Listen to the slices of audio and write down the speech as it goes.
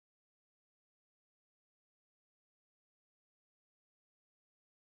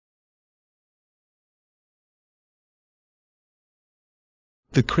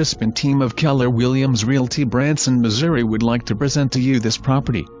The Crispin team of Keller Williams Realty Branson, Missouri would like to present to you this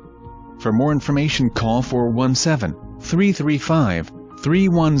property. For more information call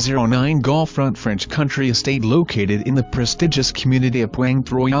 417-335-3109. Golfront French Country Estate located in the prestigious community of Pointe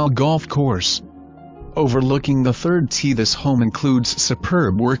Royale Golf Course. Overlooking the third tee, this home includes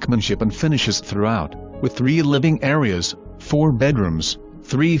superb workmanship and finishes throughout, with 3 living areas, 4 bedrooms,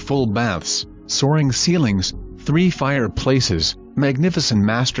 3 full baths, soaring ceilings, 3 fireplaces, magnificent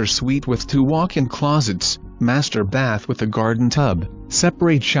master suite with 2 walk-in closets, master bath with a garden tub,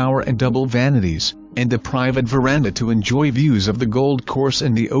 separate shower and double vanities, and a private veranda to enjoy views of the Gold Course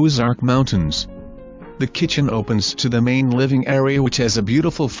and the Ozark Mountains. The kitchen opens to the main living area, which has a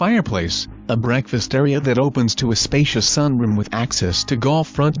beautiful fireplace, a breakfast area that opens to a spacious sunroom with access to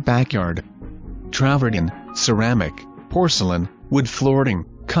golf-front backyard. Travertine, ceramic, porcelain, wood flooring,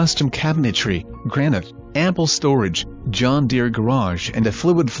 custom cabinetry, granite, ample storage, John Deere garage and a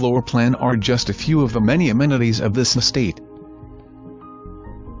fluid floor plan are just a few of the many amenities of this estate.